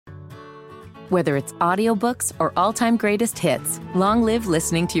Whether it's audiobooks or all-time greatest hits, long live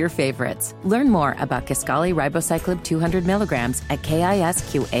listening to your favorites. Learn more about Kisqali Ribociclib 200 milligrams at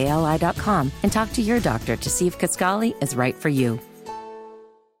KISQALI.com and talk to your doctor to see if Kisqali is right for you.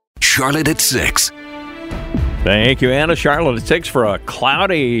 Charlotte at 6. Thank you, Anna. Charlotte at 6 for a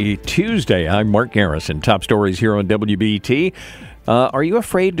cloudy Tuesday. I'm Mark Garrison. Top stories here on WBT. Are you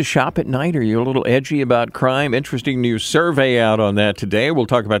afraid to shop at night? Are you a little edgy about crime? Interesting new survey out on that today. We'll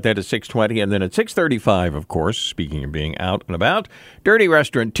talk about that at 6:20. And then at 6:35, of course, speaking of being out and about, Dirty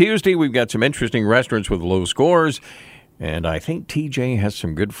Restaurant Tuesday. We've got some interesting restaurants with low scores. And I think TJ has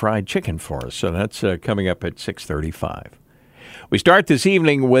some good fried chicken for us. So that's coming up at 6:35. We start this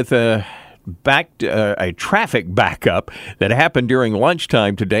evening with a traffic backup that happened during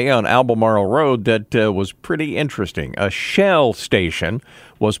lunchtime today on Albemarle Road that was pretty interesting. A Shell station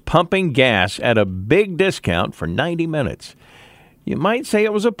was pumping gas at a big discount for 90 minutes. You might say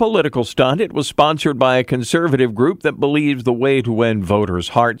it was a political stunt. It was sponsored by a conservative group that believes the way to win voters'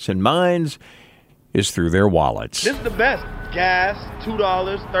 hearts and minds is through their wallets. This is the best. Gas,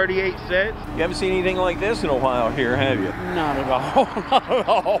 $2.38. You haven't seen anything like this in a while here, have you? Not at all. Not at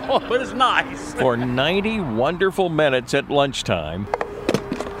all. But it's nice. For 90 wonderful minutes at lunchtime,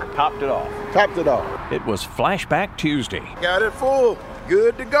 topped it off. Topped it off. It was Flashback Tuesday. Got it full.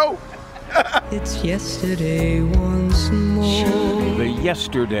 Good to go. It's yesterday once more. The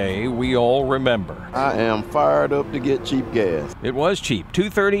yesterday we all remember. I am fired up to get cheap gas. It was cheap,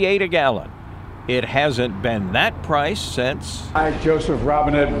 $2.38 a gallon. It hasn't been that price since... I, Joseph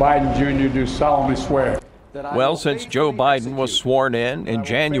Robinette Biden Jr., do solemnly swear. Well, since Joe Biden was sworn in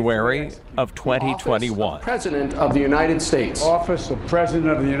January of 2021. President of the United States. Office of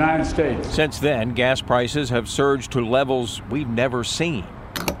President of the United States. Since then, gas prices have surged to levels we've never seen.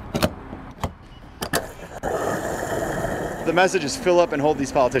 The message is fill up and hold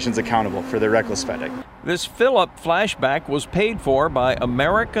these politicians accountable for their reckless spending. This fill-up flashback was paid for by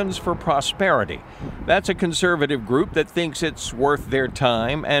Americans for Prosperity. That's a conservative group that thinks it's worth their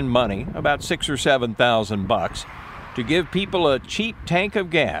time and money, about $6,000 or $7,000, to give people a cheap tank of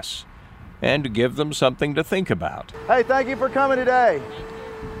gas and to give them something to think about. Hey, thank you for coming today.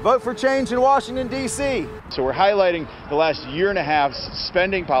 Vote for change in Washington, D.C. So we're highlighting the last year and a half's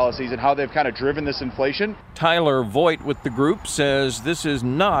spending policies and how they've kind of driven this inflation. Tyler Voigt with the group says this is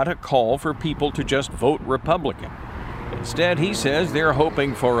not a call for people to just vote Republican. Instead, he says they're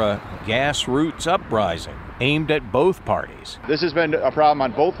hoping for a grassroots uprising aimed at both parties. This has been a problem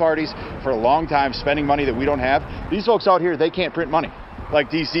on both parties for a long time, spending money that we don't have. These folks out here, they can't print money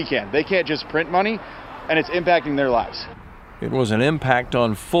like D.C. can. They can't just print money, and it's impacting their lives. It was an impact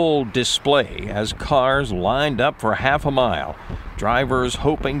on full display as cars lined up for half a mile, drivers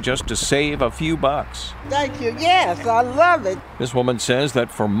hoping just to save a few bucks. Thank you. Yes, I love it. This woman says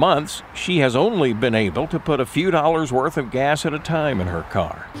that for months, she has only been able to put a few dollars worth of gas at a time in her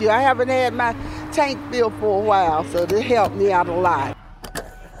car. I haven't had my tank filled for a while, so this helped me out a lot.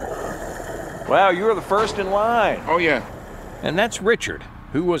 Wow, you were the first in line. Oh, yeah. And that's Richard,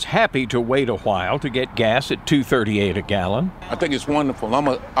 who was happy to wait a while to get gas at $2.38 a gallon. I think it's wonderful. I'm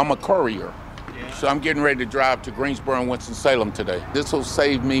a courier, so I'm getting ready to drive to Greensboro and Winston-Salem today. This will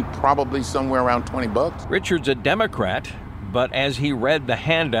save me probably somewhere around $20. Richard's a Democrat, but as he read the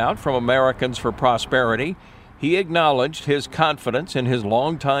handout from Americans for Prosperity, he acknowledged his confidence in his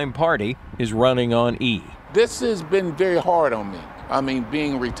longtime party is running on E. This has been very hard on me. I mean,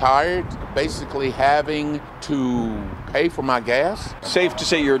 being retired, basically having to pay for my gas. Safe to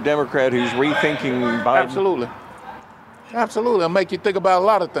say you're a Democrat who's rethinking Biden? Absolutely. Absolutely. It'll make you think about a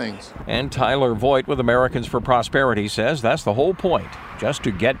lot of things. And Tyler Voigt with Americans for Prosperity says that's the whole point, just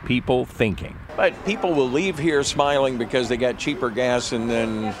to get people thinking. But people will leave here smiling because they got cheaper gas and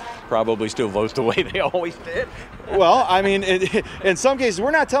then probably still vote the way they always did. Well, I mean, in some cases,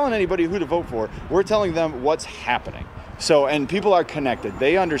 we're not telling anybody who to vote for. We're telling them what's happening. So, and people are connected.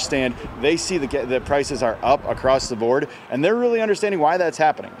 They understand. They see the prices are up across the board, and they're really understanding why that's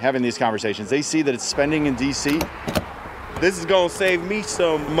happening, having these conversations. They see that it's spending in D.C. This is going to save me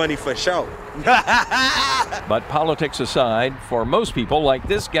some money for sure. But politics aside, for most people like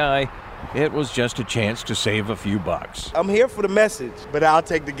this guy, it was just a chance to save a few bucks. I'm here for the message, but I'll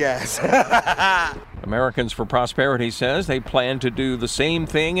take the gas. Americans for Prosperity says they plan to do the same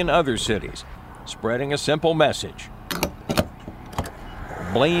thing in other cities, spreading a simple message.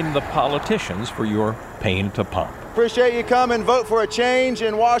 Blame the politicians for your pain to pump. Appreciate you coming. Vote for a change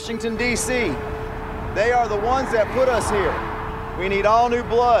in Washington, D.C. They are the ones that put us here. We need all new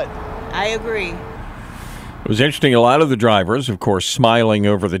blood. I agree. It was interesting. A lot of the drivers, of course, smiling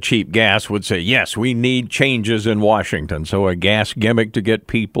over the cheap gas, would say, yes, we need changes in Washington. So a gas gimmick to get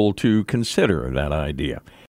people to consider that idea.